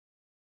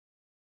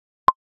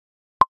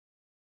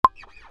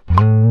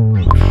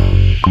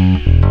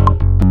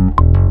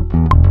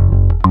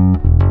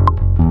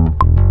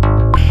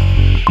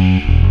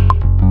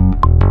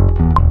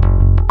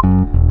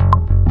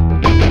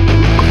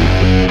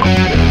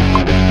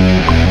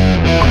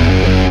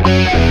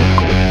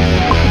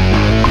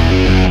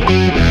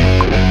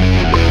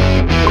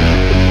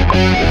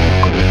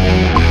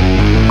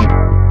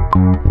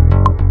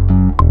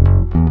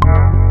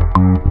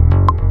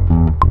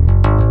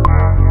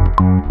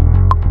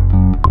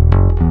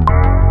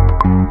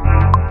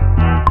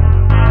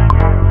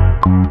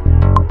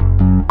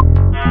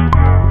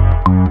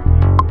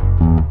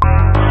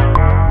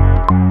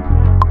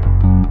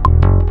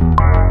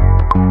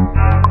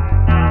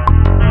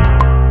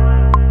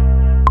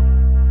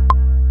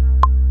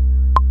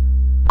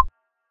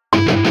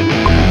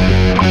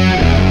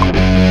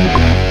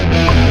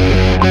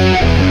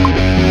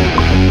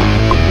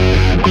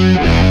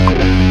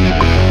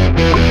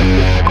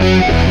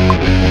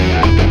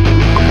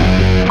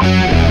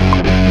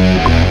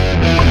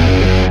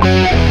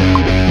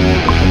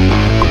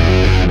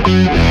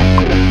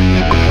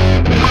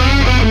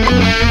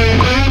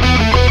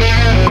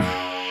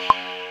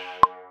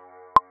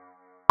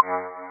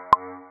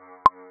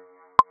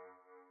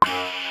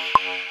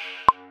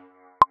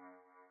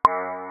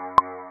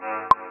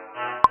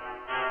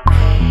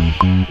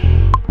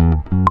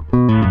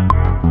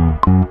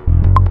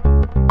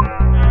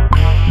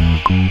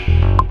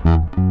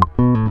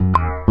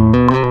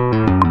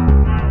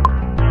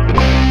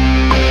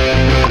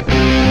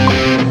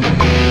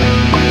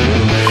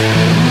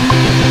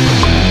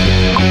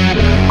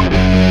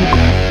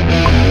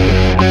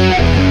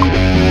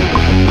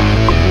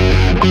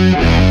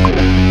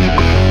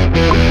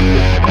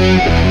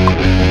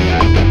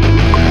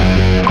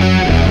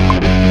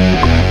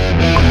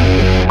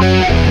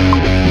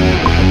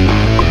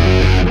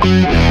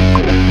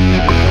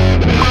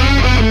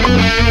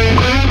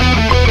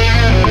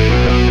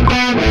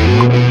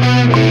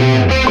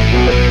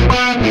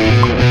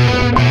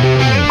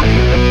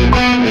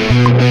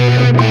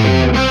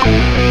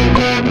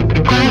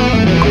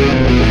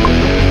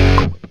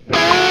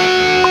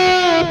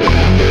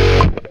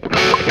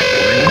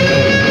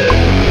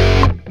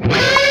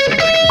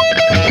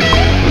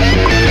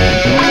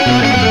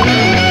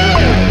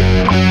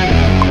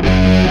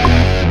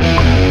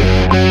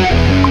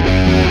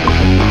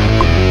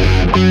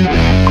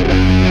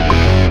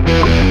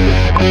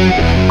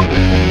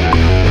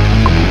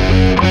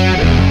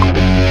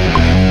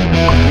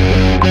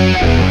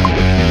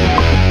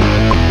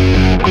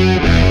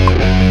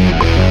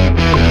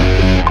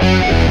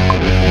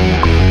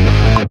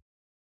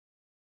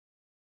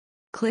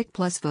Click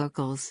plus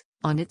vocals,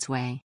 on its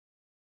way.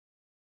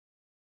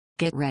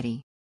 Get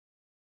ready.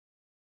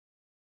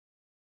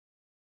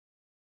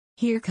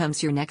 Here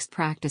comes your next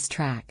practice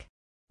track.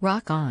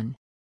 Rock on.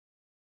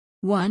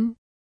 1,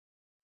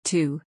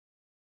 2,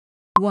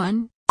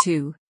 1,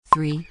 2,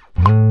 3.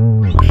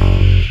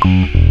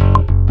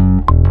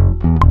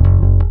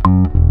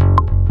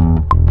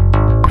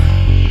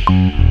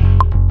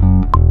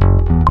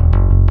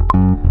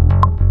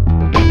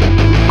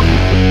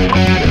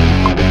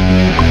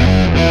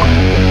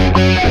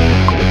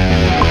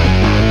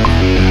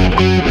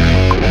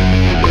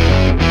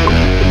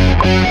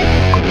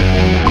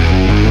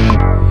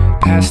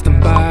 Passed them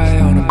by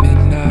on a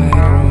midnight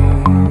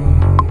road,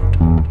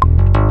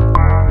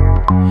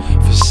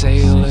 for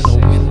sale in a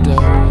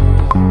window.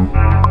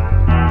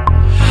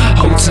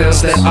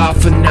 Hotels that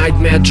offer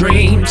nightmare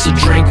dreams, a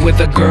drink with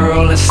a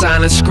girl and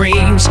silent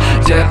screams.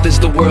 Death is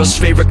the world's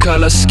favorite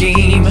color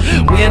scheme.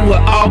 When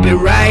will all be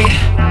right?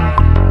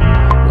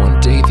 One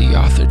day the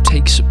author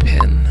takes a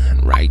pen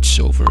and writes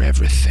over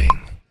everything.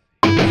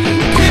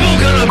 People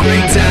gonna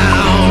break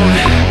down,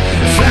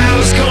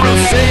 flowers gonna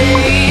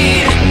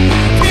fade.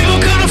 People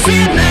gonna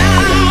feel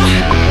now,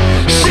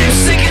 ships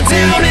sinking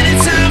down any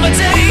time of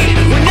day.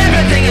 When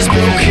everything is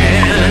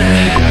broken,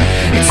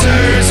 it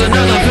turns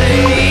another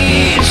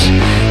page.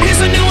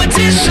 Here's a new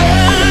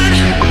edition.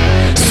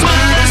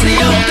 Smile as the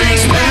old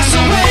things pass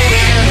away.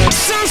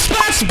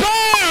 Sunspots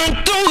burn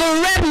through the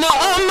retina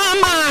of my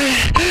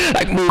mind,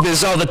 like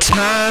movies all the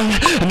time.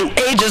 A new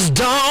age is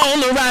dawn.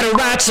 The writer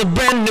writes a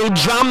brand new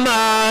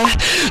drama.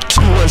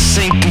 To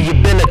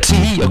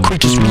unsinkability of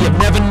creatures we have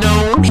never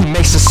known, he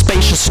makes a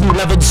spacious new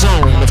leveled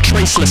zone of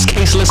traceless,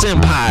 caseless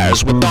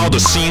empires, with all the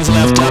scenes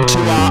left up to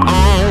our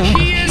own.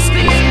 He is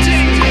the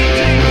ending,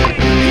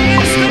 he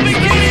is the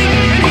beginning,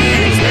 and he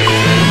is the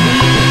end.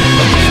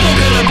 People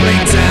gonna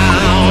break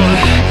down,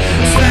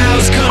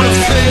 flowers gonna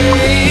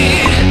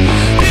fade.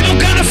 People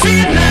gonna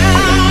feel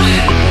now,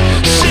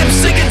 ships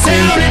sinking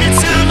down any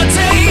time of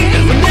day.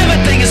 When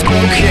everything is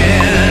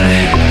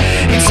broken,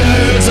 he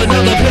turns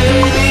another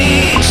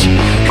page.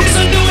 Here's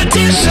a new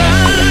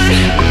edition.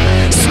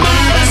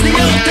 Smile as the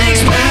old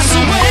things pass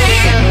away.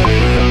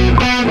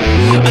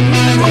 A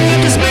new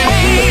world is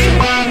made.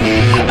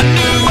 A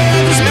new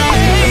world is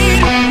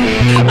made.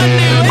 A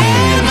new world.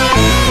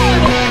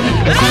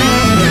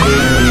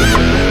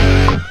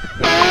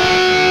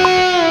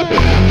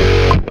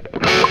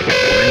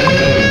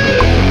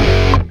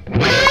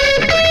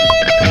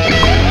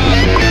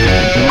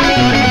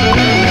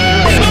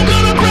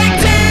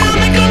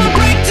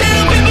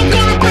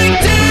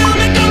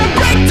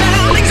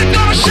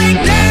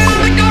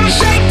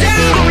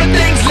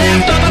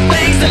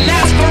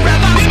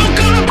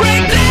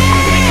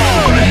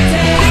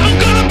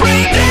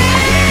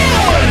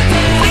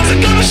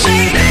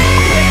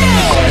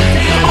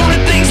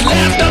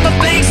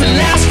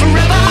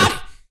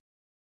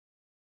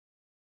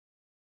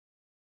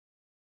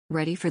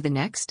 Ready for the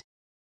next?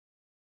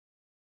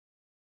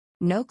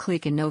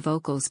 NoClick and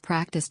NoVox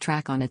practice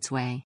track on its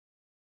way.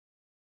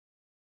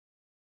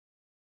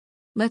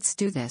 Let's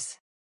do this.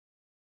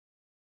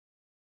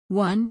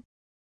 1,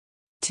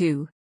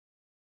 2,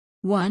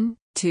 1,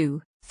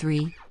 2,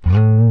 3.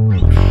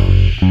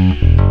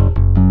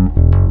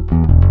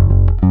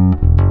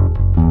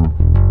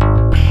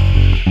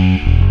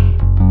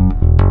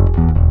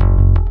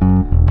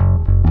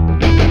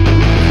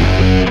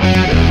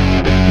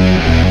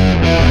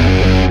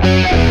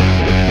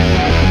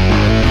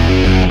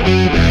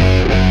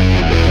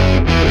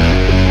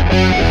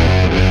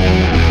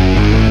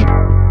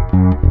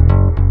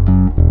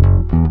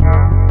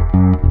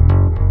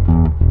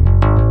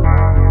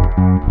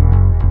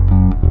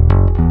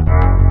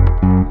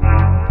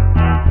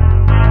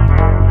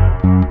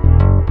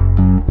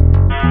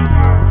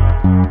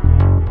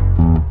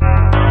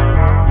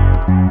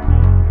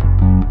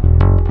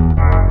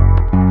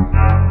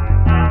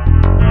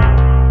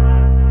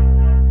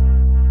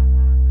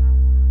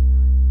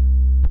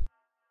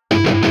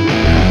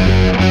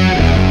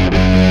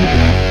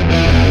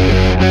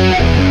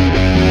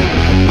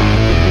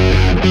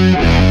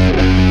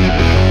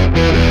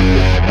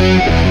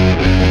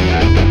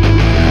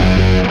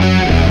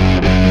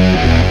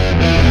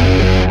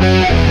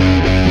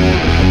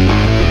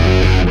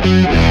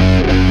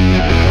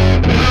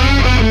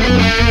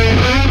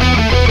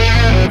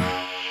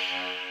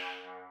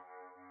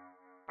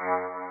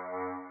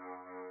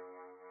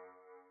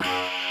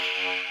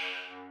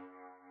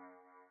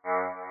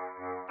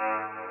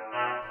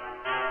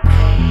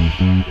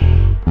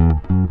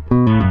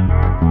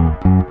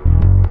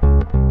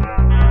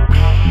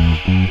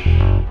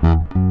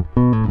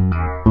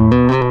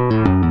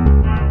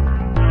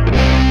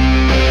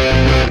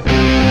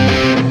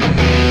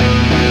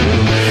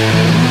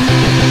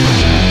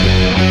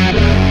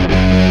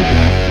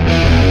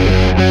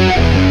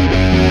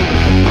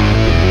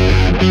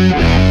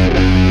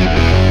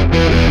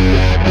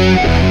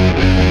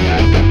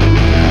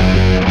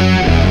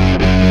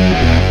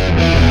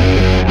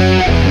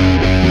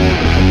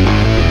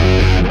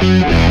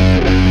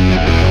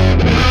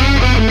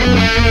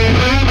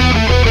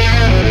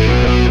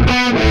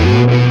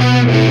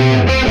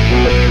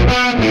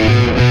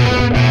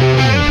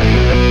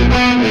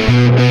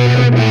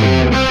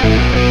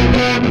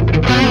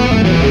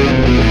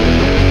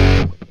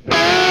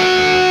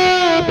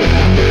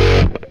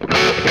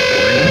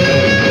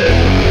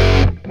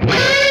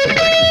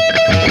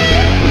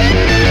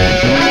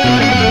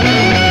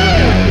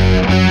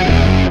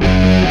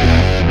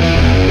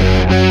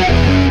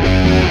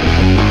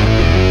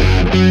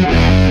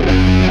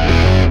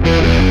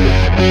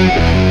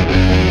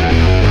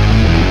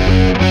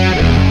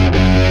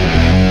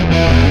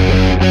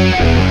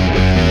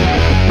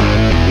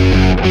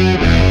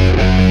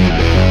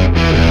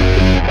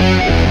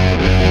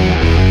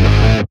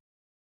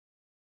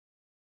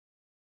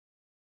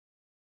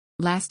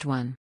 Last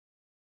one.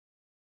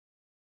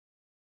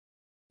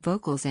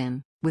 Vocals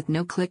in, with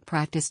NoClick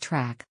practice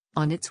track,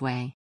 on its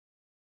way.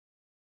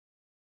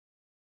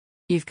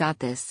 You've got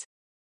this.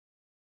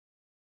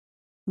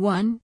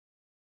 1,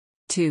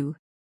 2,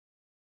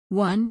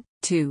 1,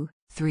 2,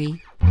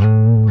 3.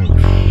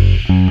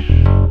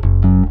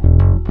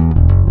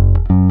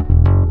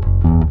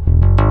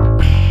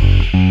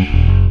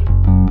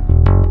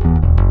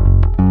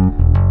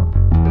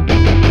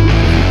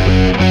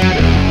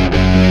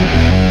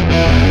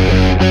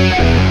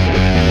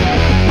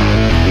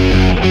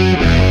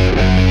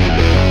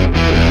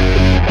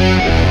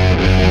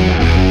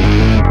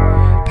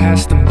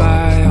 Passed them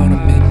by on a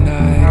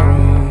midnight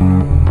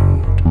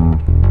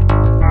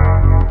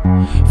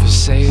road, for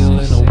sale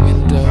in a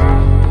window.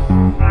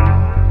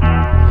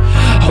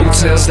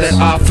 Hotels that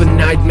offer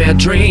nightmare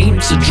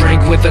dreams, a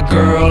drink with a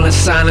girl and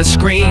silent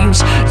screams.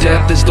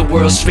 Death is the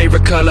world's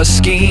favorite color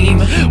scheme.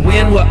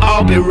 When will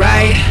all be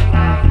right?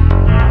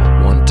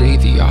 One day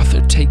the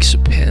author takes a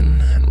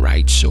pen and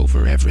writes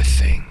over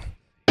everything.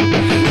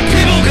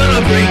 People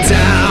gonna break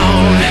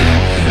down,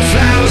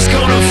 flowers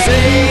gonna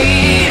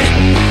fade,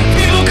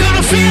 people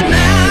gonna feel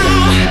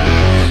now,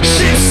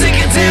 ships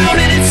sinking down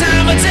any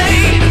time of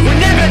day. When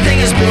everything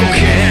is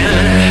broken,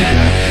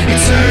 it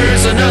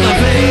turns another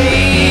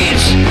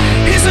page.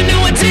 Here's a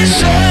new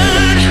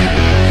edition,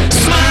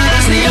 smile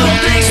as the old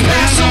things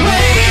pass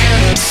away.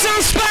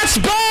 Sunspots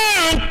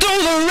burn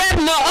through the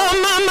retina of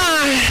my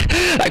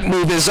mind, like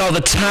movies all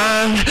the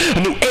time. A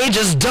new age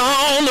is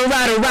dawn, the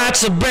writer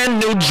writes a brand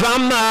new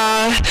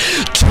drama.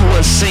 To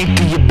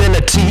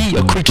unsinkability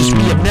of creatures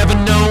we have never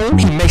known,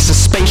 he makes a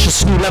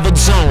spacious new leveled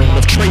zone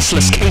of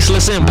traceless,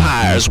 caseless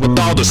empires, with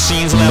all the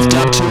scenes left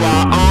up to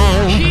our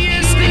own.